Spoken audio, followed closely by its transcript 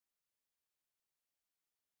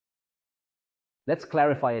Let's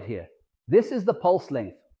clarify it here. This is the pulse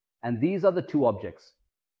length, and these are the two objects.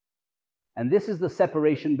 And this is the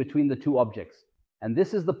separation between the two objects, and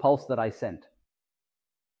this is the pulse that I sent.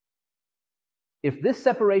 If this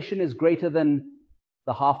separation is greater than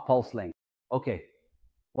the half pulse length, okay,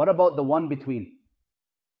 what about the one between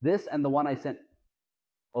this and the one I sent?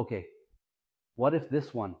 Okay, what if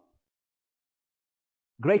this one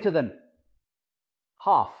greater than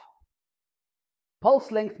half?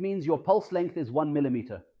 Pulse length means your pulse length is 1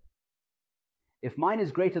 millimeter. If mine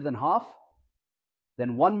is greater than half,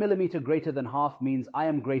 then 1 millimeter greater than half means I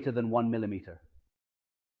am greater than 1 millimeter.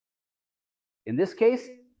 In this case,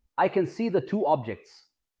 I can see the two objects.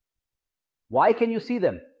 Why can you see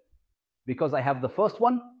them? Because I have the first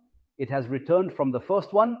one, it has returned from the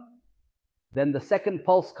first one, then the second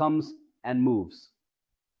pulse comes and moves.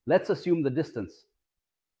 Let's assume the distance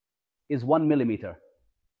is 1 millimeter.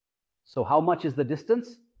 So how much is the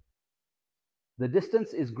distance? The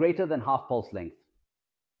distance is greater than half pulse length.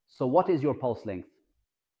 So what is your pulse length?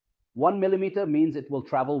 1 millimeter means it will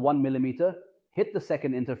travel 1 millimeter, hit the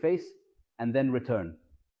second interface, and then return.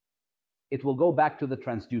 It will go back to the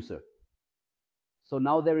transducer. So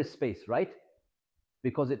now there is space, right?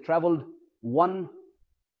 Because it traveled 1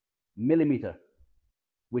 millimeter,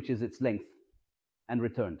 which is its length, and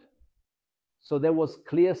returned. So there was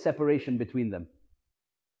clear separation between them.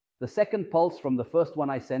 The second pulse from the first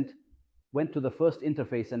one I sent went to the first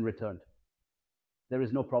interface and returned. There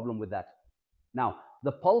is no problem with that. Now,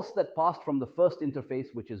 the pulse that passed from the first interface,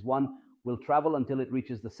 which is 1, will travel until it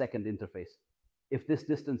reaches the second interface. If this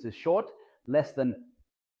distance is short, less than...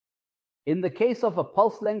 In the case of a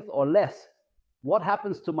pulse length or less, what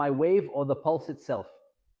happens to my wave or the pulse itself?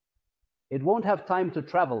 It won't have time to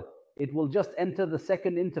travel. It will just enter the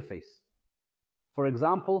second interface. For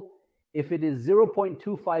example, if it is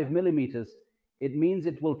 0.25 millimeters, it means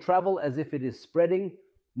it will travel as if it is spreading,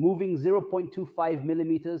 moving 0.25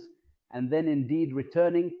 millimeters, and then indeed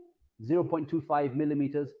returning 0.25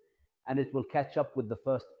 millimeters, and it will catch up with the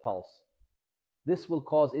first pulse. This will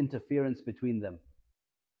cause interference between them.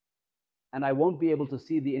 And I won't be able to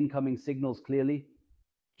see the incoming signals clearly,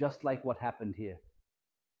 just like what happened here.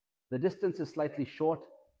 The distance is slightly short,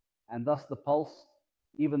 and thus the pulse,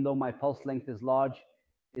 even though my pulse length is large,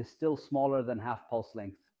 is still smaller than half pulse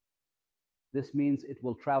length. This means it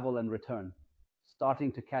will travel and return,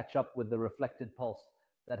 starting to catch up with the reflected pulse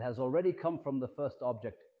that has already come from the first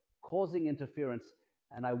object, causing interference,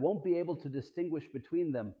 and I won't be able to distinguish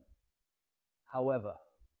between them. However,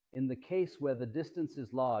 in the case where the distance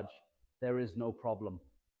is large, there is no problem.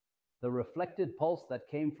 The reflected pulse that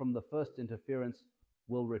came from the first interference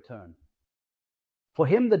will return. For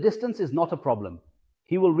him, the distance is not a problem.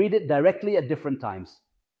 He will read it directly at different times,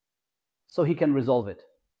 so he can resolve it.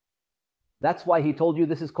 That's why he told you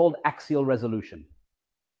this is called axial resolution.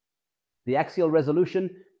 The axial resolution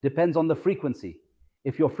depends on the frequency.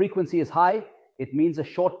 If your frequency is high, it means a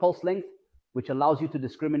short pulse length, which allows you to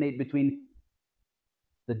discriminate between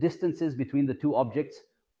the distances between the two objects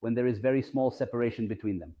when there is very small separation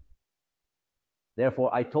between them.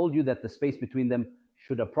 Therefore, I told you that the space between them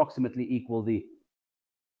should approximately equal the...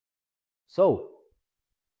 So,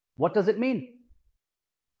 what does it mean?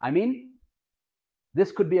 I mean,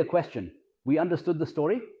 this could be a question. We understood the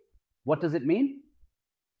story. What does it mean?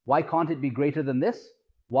 Why can't it be greater than this?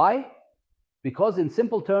 Why? Because in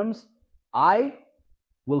simple terms, I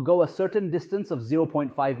will go a certain distance of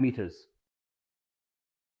 0.5 meters.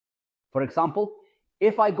 For example,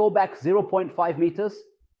 if I go back 0.5 meters,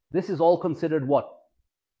 this is all considered what?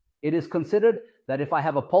 It is considered that if I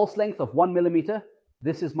have a pulse length of 1 millimeter,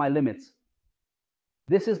 this is my limits.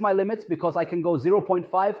 This is my limits because I can go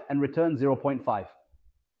 0.5 and return 0.5.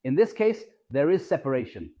 In this case, there is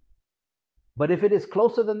separation. But if it is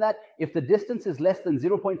closer than that, if the distance is less than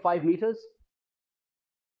 0.5 meters,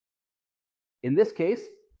 in this case,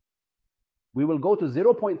 we will go to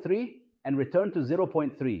 0.3 and return to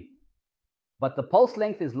 0.3. But the pulse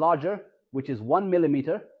length is larger, which is 1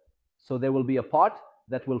 millimeter, so there will be a part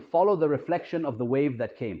that will follow the reflection of the wave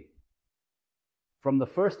that came from the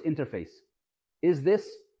first interface. Is this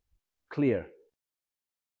clear?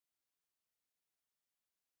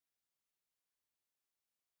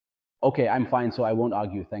 Okay, I'm fine, so I won't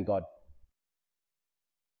argue, thank God.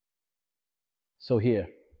 So here,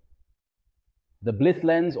 the Blyth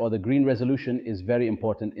lens or the green resolution is very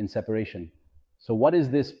important in separation. So what is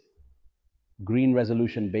this green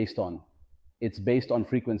resolution based on? It's based on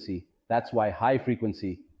frequency. That's why high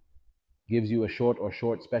frequency gives you a short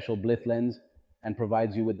special Blyth lens and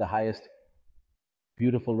provides you with the highest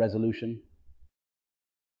beautiful resolution.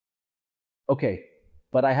 Okay,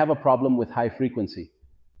 but I have a problem with high frequency.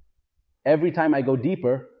 Every time I go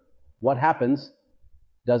deeper, what happens?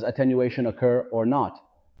 Does attenuation occur or not?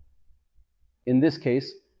 In this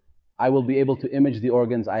case, I will be able to image the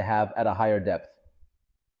organs I have at a higher depth.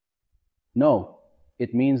 No,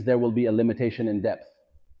 it means there will be a limitation in depth.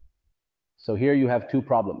 So here you have two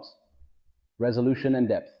problems: resolution and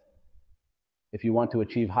depth. If you want to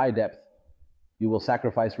achieve high depth, you will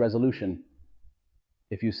sacrifice resolution.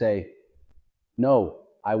 If you say, no,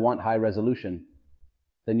 I want high resolution,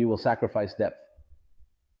 then you will sacrifice depth.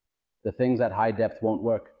 The things at high depth won't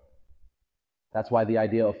work. That's why the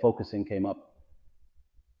idea of focusing came up.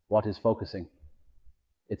 What is focusing?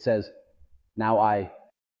 It says, now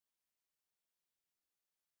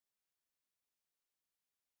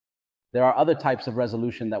There are other types of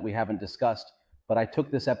resolution that we haven't discussed, but I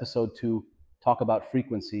took this episode to talk about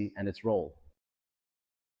frequency and its role.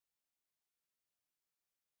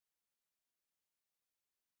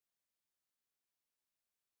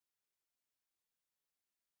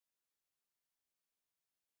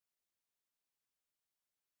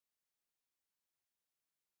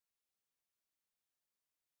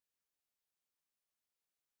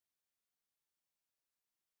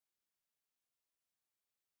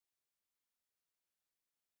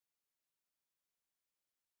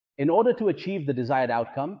 In order to achieve the desired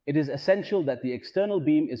outcome, it is essential that the external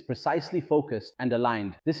beam is precisely focused and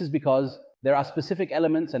aligned. This is because there are specific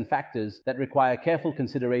elements and factors that require careful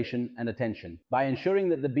consideration and attention. By ensuring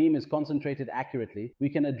that the beam is concentrated accurately, we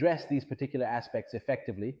can address these particular aspects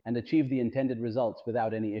effectively and achieve the intended results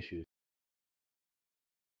without any issues.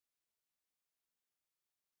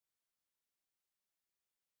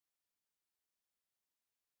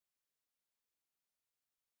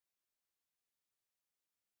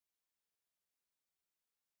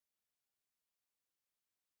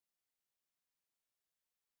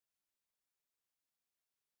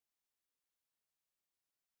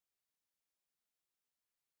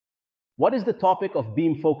 What is the topic of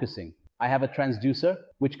beam focusing? I have a transducer,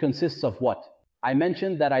 which consists of what? I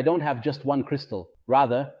mentioned that I don't have just one crystal.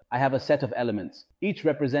 Rather, I have a set of elements, each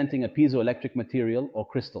representing a piezoelectric material or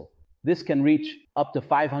crystal. This can reach up to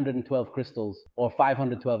 512 crystals or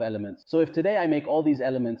 512 elements. So if today I make all these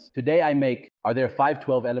elements, are there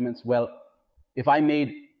 512 elements? Well, if I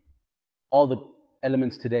made all the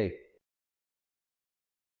elements today,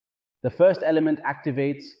 the first element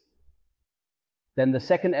activates, then the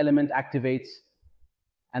second element activates,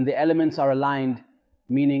 and the elements are aligned,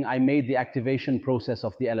 meaning I made the activation process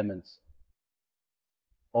of the elements,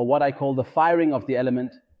 or what I call the firing of the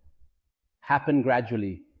element, happen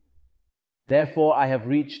gradually. Therefore, I have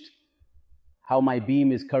reached how my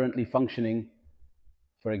beam is currently functioning.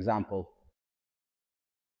 For example,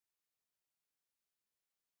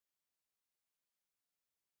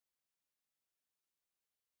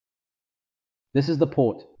 this is the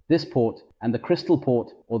port, this port, and the crystal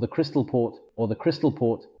port, or the crystal port, or the crystal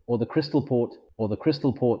port, or the crystal port, or the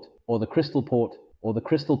crystal port, or the crystal port, or the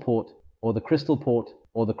crystal port, or the crystal port,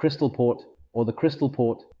 or the crystal port, or the crystal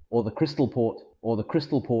port, or the crystal port, or the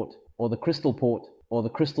crystal port, or the crystal port, or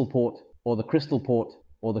the crystal port, or the crystal port,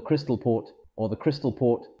 or the crystal port, or the crystal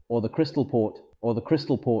port, or the crystal port, or the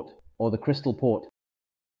crystal port, or the crystal port.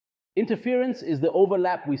 Interference is the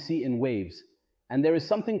overlap we see in waves, and there is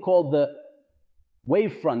something called the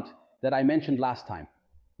wavefront that I mentioned last time,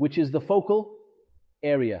 which is the focal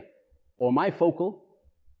area, or my focal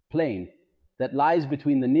plane, that lies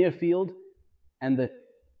between the near field and the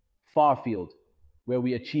far field, where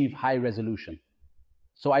we achieve high resolution.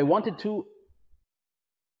 So I wanted to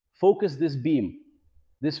focus this beam.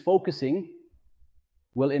 This focusing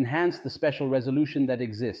will enhance the special resolution that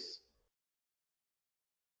exists.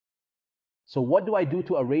 So what do I do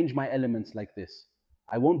to arrange my elements like this?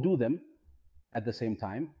 I won't do them at the same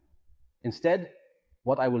time. Instead,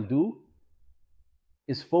 what I will do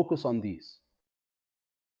is focus on these.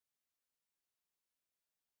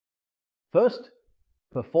 First,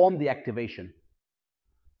 perform the activation.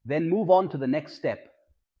 Then move on to the next step,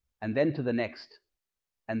 and then to the next,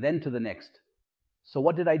 and then to the next. So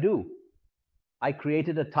what did I do? I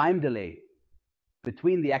created a time delay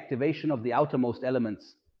between the activation of the outermost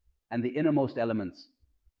elements and the innermost elements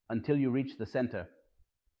until you reach the center.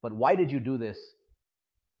 But why did you do this?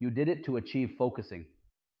 You did it to achieve focusing.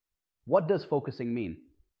 What does focusing mean?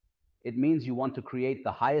 It means you want to create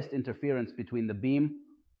the highest interference between the beam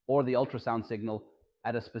or the ultrasound signal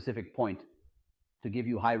at a specific point to give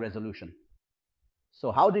you high resolution.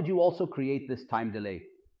 So how did you also create this time delay?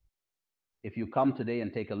 If you come today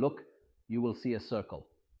and take a look, you will see a circle.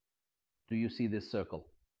 Do you see this circle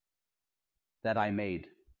that I made?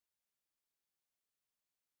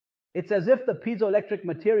 It's as if the piezoelectric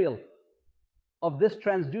material of this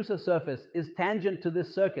transducer surface is tangent to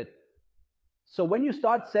this circuit. So when you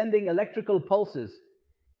start sending electrical pulses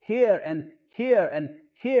here and here and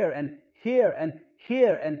here and here and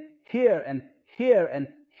here and here and here and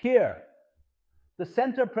here, the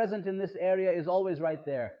center present in this area is always right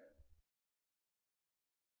there.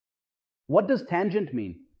 What does tangent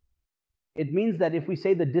mean? It means that if we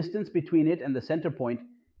say the distance between it and the center point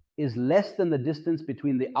is less than the distance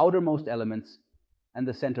between the outermost elements and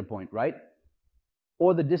the center point, right?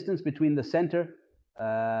 Or the distance between the center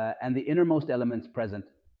and the innermost elements present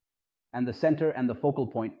and the center and the focal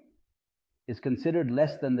point is considered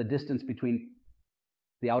less than the distance between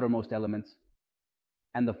the outermost elements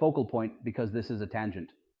and the focal point, because this is a tangent.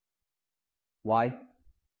 Why?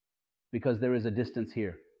 Because there is a distance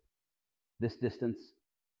here. This distance.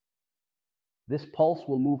 This pulse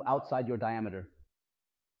will move outside your diameter.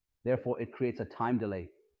 Therefore, it creates a time delay,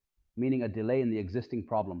 meaning a delay in the existing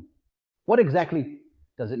problem. What exactly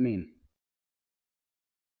does it mean?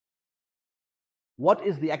 What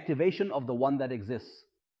is the activation of the one that exists?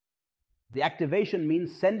 The activation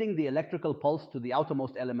means sending the electrical pulse to the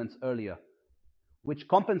outermost elements earlier, which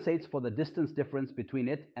compensates for the distance difference between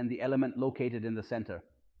it and the element located in the center.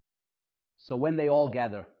 So when they all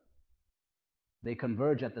gather, they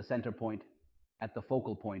converge at the center point, at the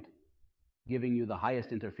focal point, giving you the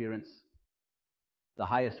highest interference, the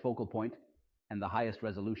highest focal point, and the highest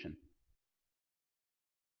resolution.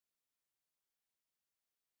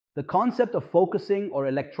 The concept of focusing or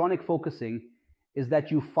electronic focusing is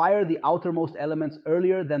that you fire the outermost elements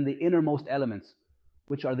earlier than the innermost elements,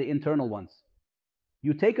 which are the internal ones.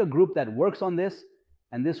 You take a group that works on this,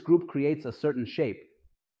 and this group creates a certain shape.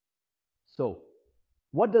 So,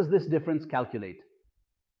 what does this difference calculate?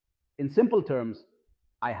 In simple terms,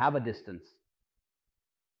 I have a distance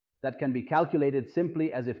that can be calculated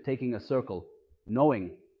simply as if taking a circle,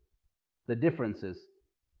 knowing the differences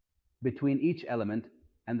between each element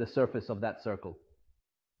and the surface of that circle.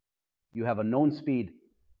 You have a known speed,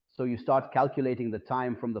 so you start calculating the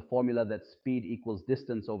time from the formula that speed equals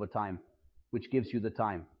distance over time, which gives you the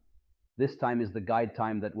time. This time is the guide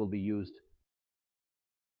time that will be used.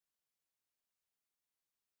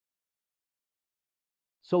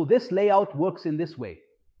 So this layout works in this way.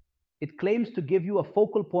 It claims to give you a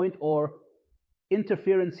focal point or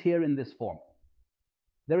interference here in this form.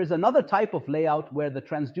 There is another type of layout where the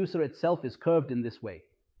transducer itself is curved in this way,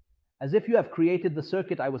 as if you have created the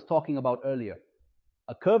circuit I was talking about earlier,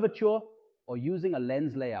 a curvature or using a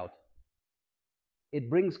lens layout. It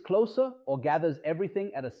brings closer or gathers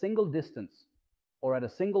everything at a single distance or at a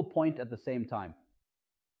single point at the same time.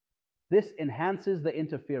 This enhances the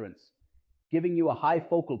interference, giving you a high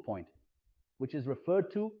focal point, which is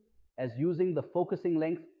referred to as using the focusing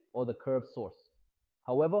length or the curved source.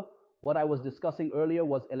 However, what I was discussing earlier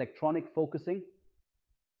was electronic focusing.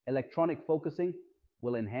 Electronic focusing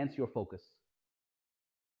will enhance your focus.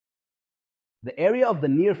 The area of the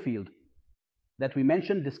near field that we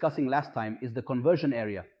mentioned discussing last time is the conversion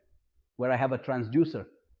area, where I have a transducer.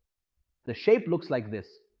 The shape looks like this.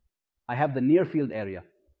 I have the near field area,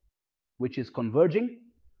 which is converging,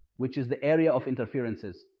 which is the area of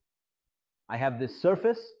interferences. I have this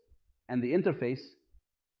surface and the interface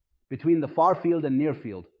between the far field and near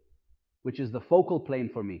field, which is the focal plane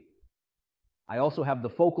for me. I also have the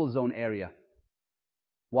focal zone area.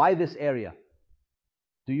 Why this area?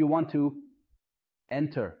 Do you want to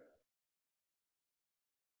enter?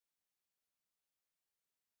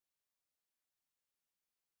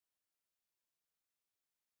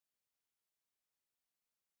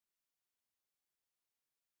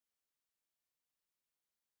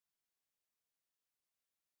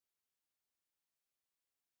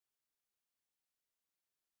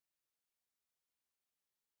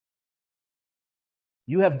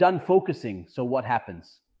 You have done focusing, so what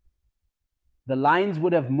happens? The lines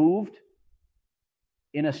would have moved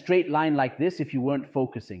in a straight line like this if you weren't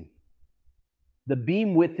focusing. The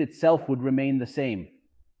beam width itself would remain the same.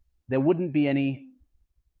 There wouldn't be any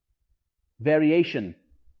variation,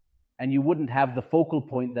 and you wouldn't have the focal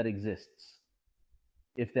point that exists.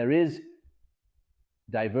 If there is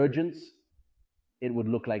divergence, it would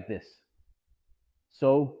look like this.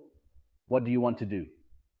 So, what do you want to do?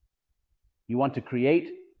 You want to create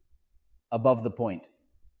above the point,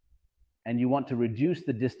 and you want to reduce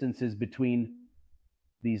the distances between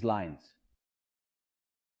these lines.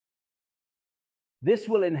 This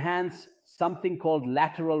will enhance something called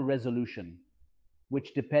lateral resolution,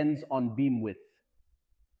 which depends on beam width.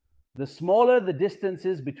 The smaller the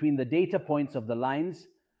distances between the data points of the lines,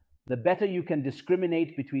 the better you can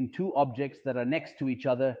discriminate between two objects that are next to each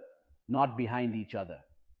other, not behind each other.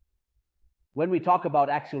 When we talk about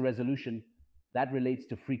axial resolution, That relates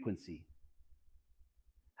to frequency.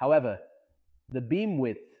 However, the beam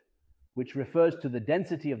width, which refers to the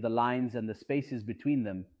density of the lines and the spaces between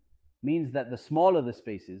them, means that the smaller the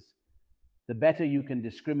spaces, the better you can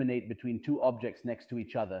discriminate between two objects next to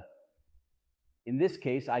each other. In this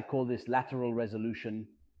case, I call this lateral resolution,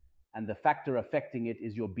 and the factor affecting it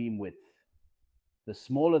is your beam width. The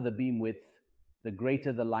smaller the beam width, the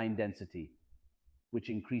greater the line density, which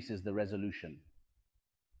increases the resolution.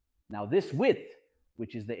 Now, this width,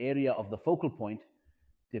 which is the area of the focal point,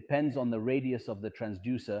 depends on the radius of the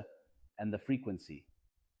transducer and the frequency.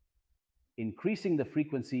 Increasing the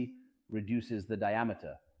frequency reduces the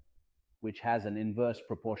diameter, which has an inverse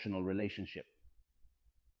proportional relationship.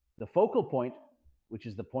 The focal point, which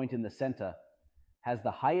is the point in the center, has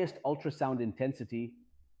the highest ultrasound intensity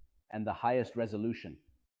and the highest resolution.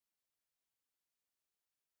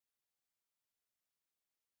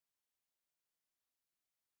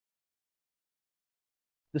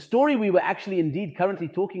 The story we were actually indeed currently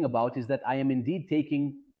talking about is that I am indeed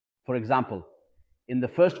taking, for example, in the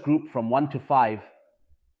first group from 1 to 5,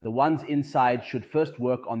 the ones inside should first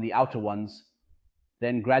work on the outer ones,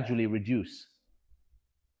 then gradually reduce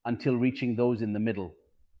until reaching those in the middle.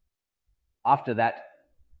 After that,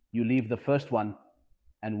 you leave the first one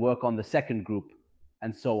and work on the second group,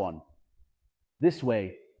 and so on. This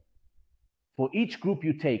way, for each group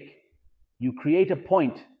you take, you create a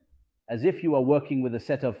point as if you are working with a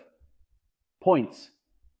set of points,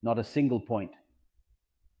 not a single point.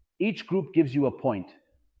 Each group gives you a point.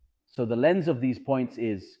 So the lens of these points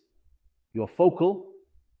is your focal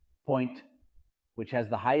point, which has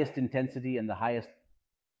the highest intensity and the highest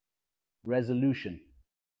resolution.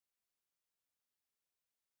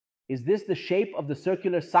 Is this the shape of the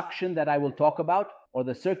circular suction that I will talk about, or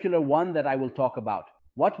the circular one that I will talk about?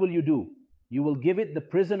 What will you do? You will give it the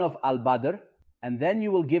prison of Al-Badr, and then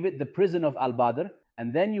you will give it the prison of Al-Badr,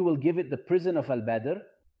 and then you will give it the prison of Al-Badr,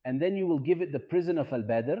 and then you will give it the prison of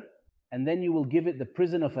Al-Badr, and then you will give it the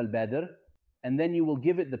prison of Al-Badr, and then you will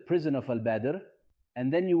give it the prison of Al-Badr,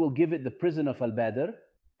 and then you will give it the prison of Al-Badr,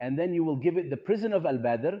 and then you will give it the prison of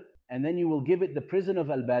Al-Badr, and then you will give it the prison of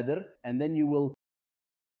Al-Badr, and then you will...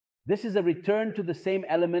 This is a return to the same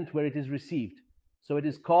element where it is received. So it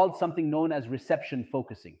is called something known as reception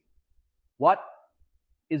focusing. What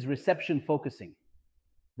is reception focusing?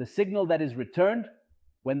 The signal that is returned,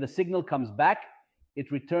 when the signal comes back,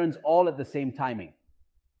 it returns all at the same timing.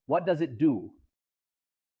 What does it do?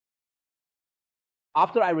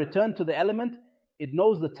 After I return to the element, it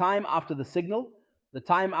knows the time after the signal. The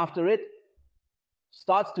time after it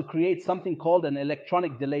starts to create something called an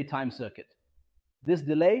electronic delay time circuit. This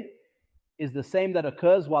delay is the same that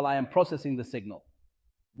occurs while I am processing the signal.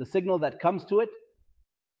 The signal that comes to it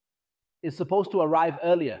is supposed to arrive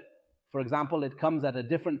earlier. For example, it comes at a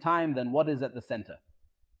different time than what is at the center.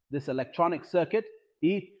 This electronic circuit,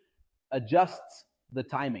 it adjusts the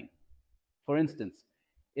timing. For instance,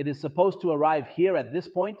 it is supposed to arrive here at this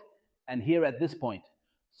point and here at this point.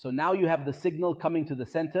 So now you have the signal coming to the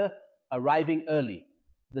center arriving early.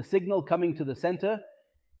 The signal coming to the center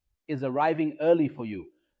is arriving early for you.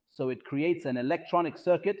 So it creates an electronic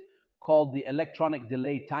circuit called the electronic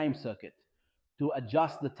delay time circuit to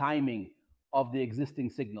adjust the timing of the existing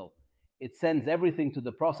signal. It sends everything to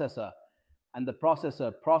the processor, and the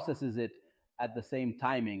processor processes it at the same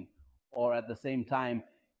timing, or at the same time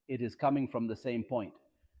it is coming from the same point.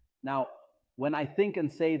 Now, when I think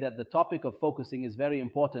and say that the topic of focusing is very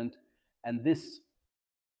important, and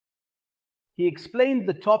he explained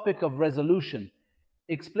the topic of resolution,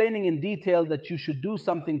 explaining in detail that you should do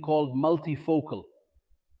something called multifocal.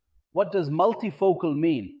 What does multifocal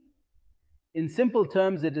mean? In simple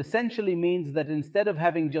terms, it essentially means that instead of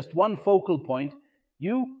having just one focal point,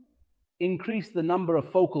 you increase the number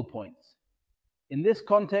of focal points. In this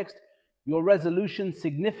context, your resolution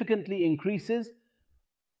significantly increases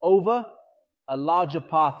over a larger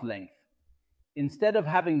path length. Instead of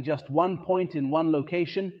having just one point in one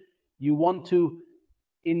location, you want to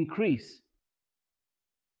increase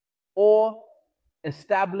or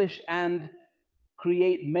establish and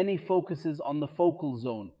create many focuses on the focal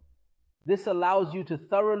zone. This allows you to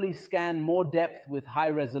thoroughly scan more depth with high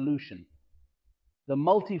resolution. The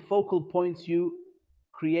multifocal points you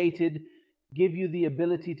created give you the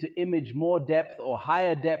ability to image more depth or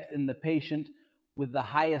higher depth in the patient with the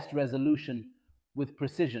highest resolution, with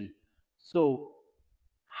precision. So,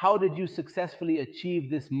 how did you successfully achieve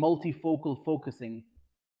this multifocal focusing?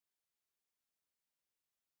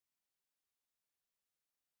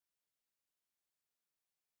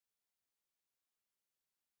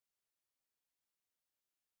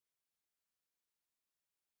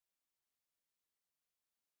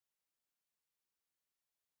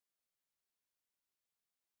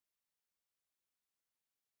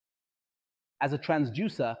 As a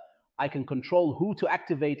transducer, I can control who to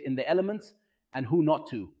activate in the elements and who not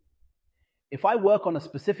to. If I work on a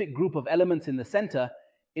specific group of elements in the center,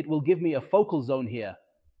 it will give me a focal zone here.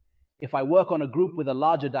 If I work on a group with a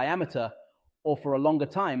larger diameter or for a longer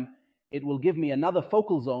time, it will give me another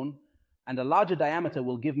focal zone, and a larger diameter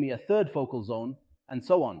will give me a third focal zone, and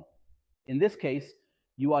so on. In this case,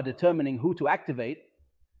 you are determining who to activate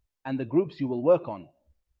and the groups you will work on.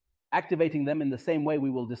 Activating them in the same way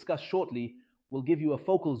we will discuss shortly will give you a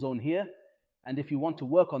focal zone here, and if you want to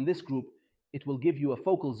work on this group, it will give you a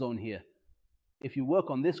focal zone here. If you work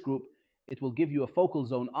on this group, it will give you a focal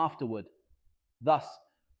zone afterward. Thus,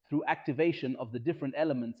 through activation of the different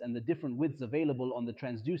elements and the different widths available on the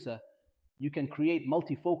transducer, you can create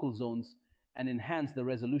multifocal zones and enhance the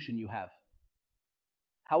resolution you have.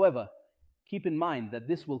 However, keep in mind that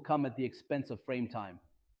this will come at the expense of frame time.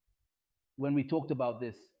 When we talked about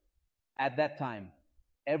this, at that time,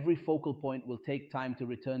 every focal point will take time to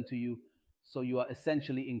return to you, so you are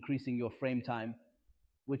essentially increasing your frame time,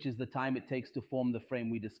 which is the time it takes to form the frame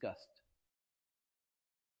we discussed.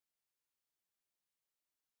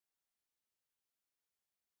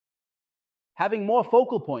 Having more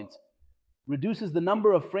focal points reduces the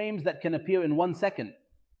number of frames that can appear in 1 second.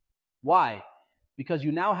 Why? Because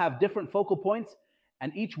you now have different focal points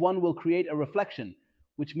and each one will create a reflection,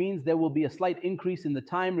 which means there will be a slight increase in the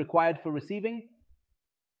time required for receiving,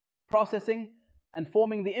 processing, and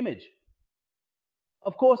forming the image.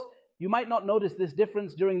 Of course, you might not notice this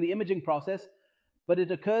difference during the imaging process, but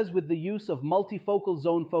it occurs with the use of multifocal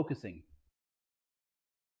zone focusing.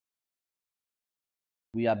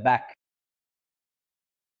 We are back.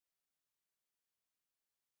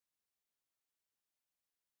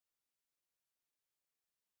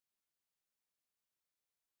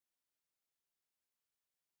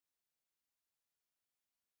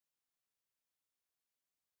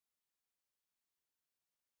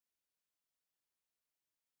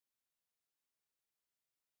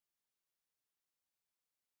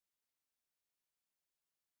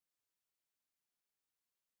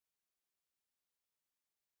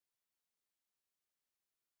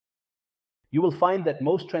 You will find that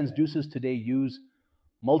most transducers today use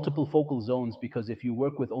multiple focal zones because if you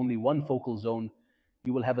work with only one focal zone,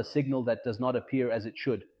 you will have a signal that does not appear as it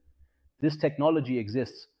should. This technology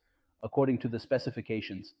exists according to the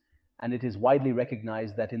specifications, and it is widely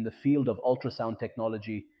recognized that in the field of ultrasound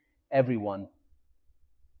technology, everyone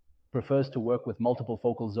prefers to work with multiple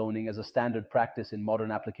focal zoning as a standard practice in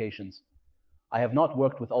modern applications. I have not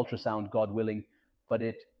worked with ultrasound, God willing, but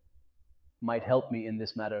it might help me in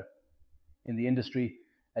this matter. In the industry,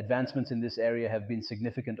 advancements in this area have been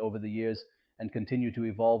significant over the years and continue to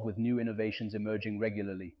evolve with new innovations emerging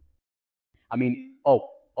regularly.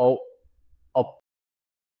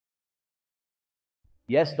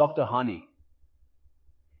 Yes, Dr. Hani.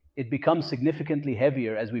 It becomes significantly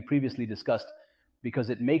heavier as we previously discussed because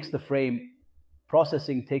it makes the frame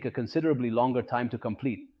processing take a considerably longer time to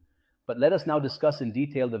complete. But let us now discuss in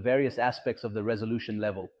detail the various aspects of the resolution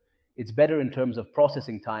level. It's better in terms of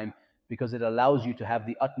processing time because it allows you to have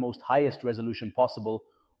the utmost highest resolution possible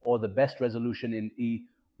or the best resolution in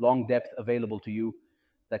long depth available to you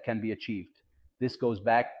that can be achieved. This goes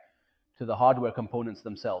back to the hardware components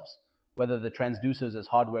themselves, whether the transducers as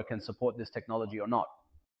hardware can support this technology or not.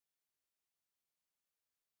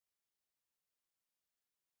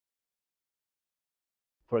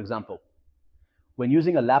 For example, when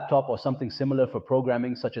using a laptop or something similar for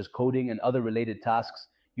programming such as coding and other related tasks,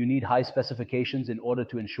 you need high specifications in order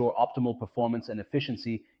to ensure optimal performance and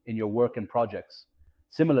efficiency in your work and projects.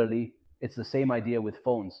 Similarly, it's the same idea with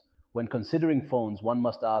phones. When considering phones, one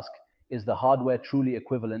must ask, is the hardware truly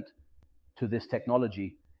equivalent to this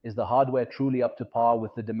technology? Is the hardware truly up to par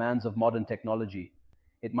with the demands of modern technology?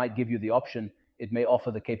 It might give you the option, it may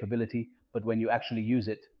offer the capability, but when you actually use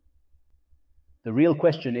it, the real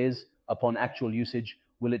question is, upon actual usage,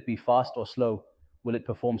 will it be fast or slow? Will it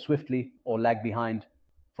perform swiftly or lag behind?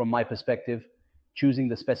 From my perspective, choosing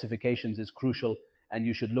the specifications is crucial and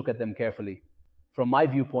you should look at them carefully. From my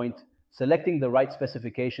viewpoint, selecting the right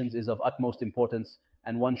specifications is of utmost importance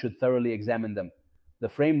and one should thoroughly examine them. The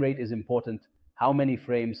frame rate is important. How many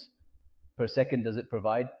frames per second does it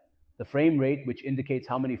provide? The frame rate, which indicates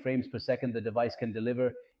how many frames per second the device can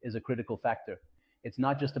deliver, is a critical factor. It's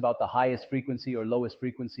not just about the highest frequency or lowest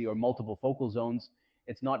frequency or multiple focal zones.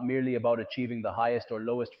 It's not merely about achieving the highest or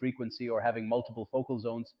lowest frequency or having multiple focal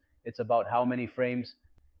zones. It's about how many frames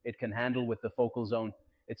it can handle with the focal zone.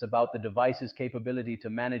 It's about the device's capability to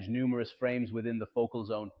manage numerous frames within the focal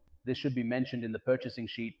zone. This should be mentioned in the purchasing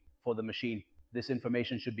sheet for the machine. This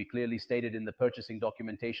information should be clearly stated in the purchasing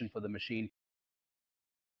documentation for the machine.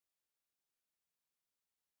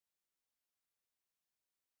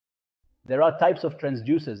 There are types of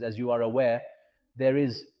transducers, as you are aware. There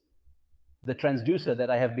is the transducer that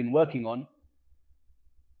I have been working on,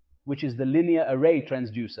 which is the linear array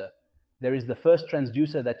transducer. There is the first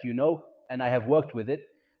transducer that you know, and I have worked with it.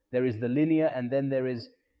 There is the linear, and then there is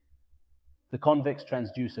the convex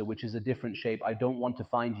transducer, which is a different shape. I don't want to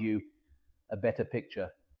find you a better picture.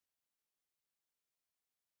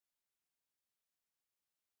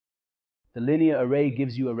 The linear array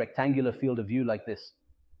gives you a rectangular field of view like this.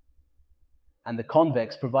 And the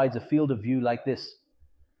convex provides a field of view like this,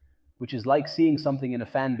 which is like seeing something in a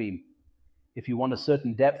fan beam. If you want a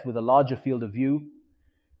certain depth with a larger field of view,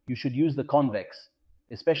 you should use the convex,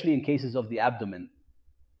 especially in cases of the abdomen.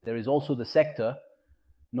 There is also the sector,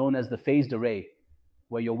 known as the phased array,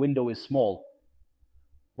 where your window is small,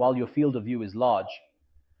 while your field of view is large.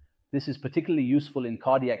 This is particularly useful in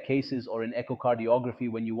cardiac cases or in echocardiography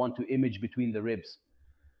when you want to image between the ribs.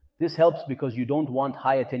 This helps because you don't want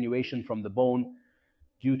high attenuation from the bone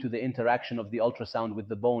due to the interaction of the ultrasound with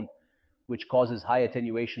the bone, which causes high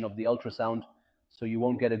attenuation of the ultrasound, so you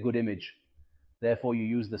won't get a good image. Therefore, you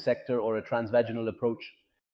use the sector or a transvaginal approach